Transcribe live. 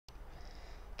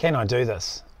Can I do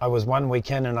this? I was 1 week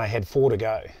in and I had 4 to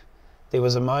go. There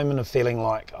was a moment of feeling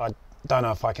like, I don't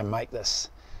know if I can make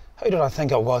this. Who did I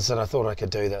think I was that I thought I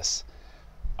could do this?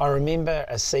 I remember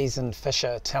a seasoned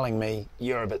fisher telling me,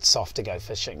 you're a bit soft to go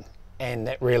fishing, and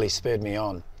that really spurred me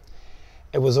on.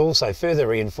 It was also further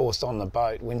reinforced on the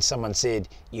boat when someone said,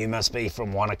 you must be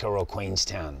from Wanaka or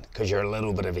Queenstown because you're a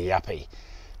little bit of a yuppie.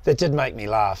 That did make me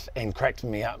laugh and cracked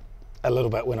me up a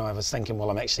little bit when I was thinking, well,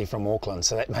 I'm actually from Auckland,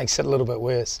 so that makes it a little bit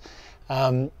worse.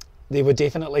 There were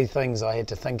definitely things I had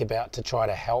to think about to try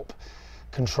to help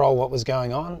control what was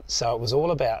going on. So it was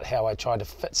all about how I tried to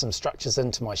fit some structures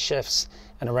into my shifts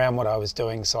and around what I was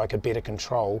doing so I could better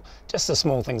control just the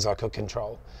small things I could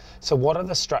control. So what are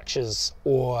the structures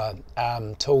or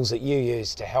tools that you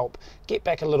use to help get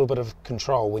back a little bit of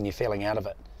control when you're feeling out of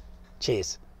it?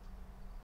 Cheers.